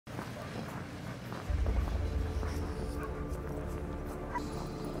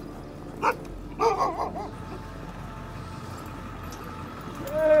Hey,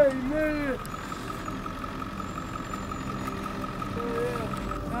 man.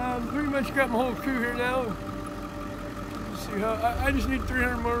 Pretty much got my whole crew here now. Let's see how I just need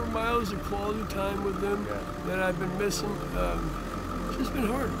 300 more miles of quality time with them that I've been missing. It's just been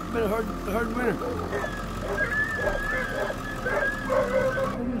hard. It's been a hard winter. I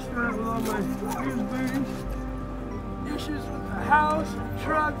just started with all my used booties. Issues with the house,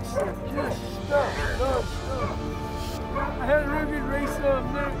 trucks, just stuff. I had a real good race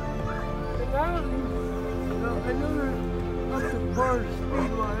on there. And I know they're up to par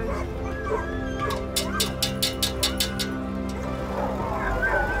speed-wise.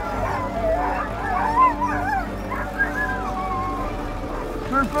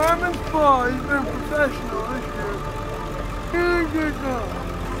 Performance Paul, he's been professional this year. Really good job.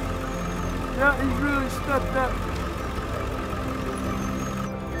 Yeah, he's really stepped up.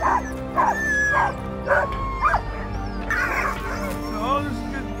 So all this is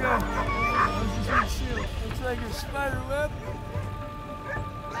good to go. Let's just unseal it. Looks like a spider web.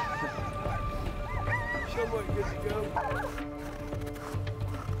 Somewhat good to go.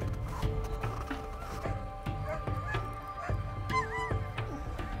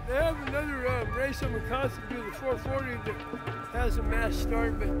 They have another race on the concept of the 440 that has a mass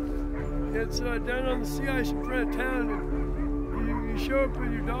start, but it's down on the sea ice in front of town. And you show up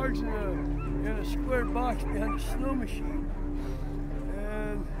with your dogs in a square box behind a snow machine.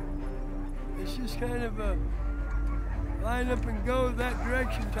 And it's just kind of a line up and go that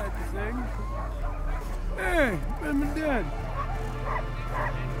direction type of thing. Hey, I'm dead.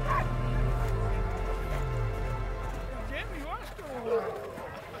 Jamie wants to go away.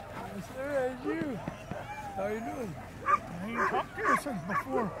 Yes, sir, as you. How you doing? I ain't talked to you since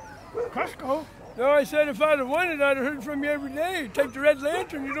before Cusco. No, I said if I'd have won it, I'd have heard from you every day. Take the red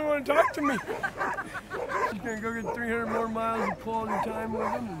lantern, you don't want to talk to me. Just gonna go get 300 more miles of quality time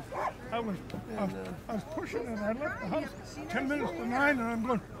with them. I was pushing it. I left the house 10 minutes to 9 and I'm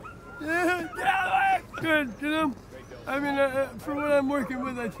going, Yeah, good, you know. I mean, for what I'm working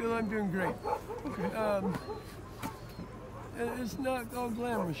with, I feel I'm doing great. okay. It's not all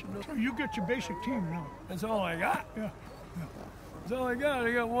glamorous, you know. So you get your basic team now. That's all I got. Yeah. That's all I got.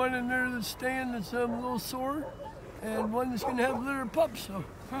 I got one in there that's staying that's a little sore, and one that's gonna have litter pups. So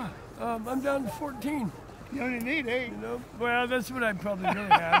I'm down to 14. You only need 8. You know. Well, that's what I probably really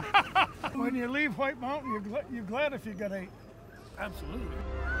have. When you leave White Mountain, you're glad if you got 8. Absolutely.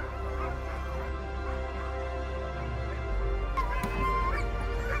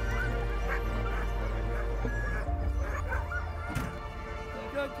 You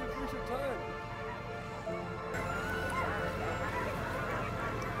got your official time.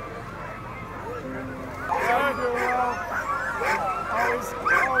 Yeah, I'm doing well. Always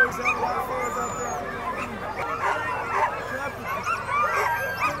have a lot of fans out there.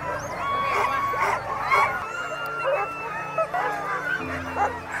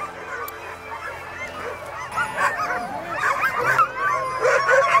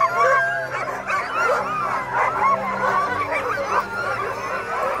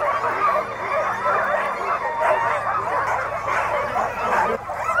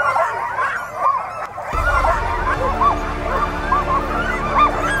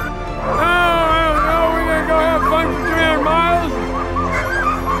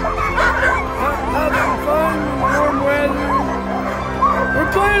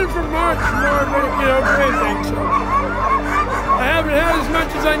 I haven't had as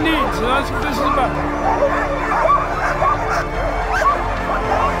much as I need, so that's what this is about.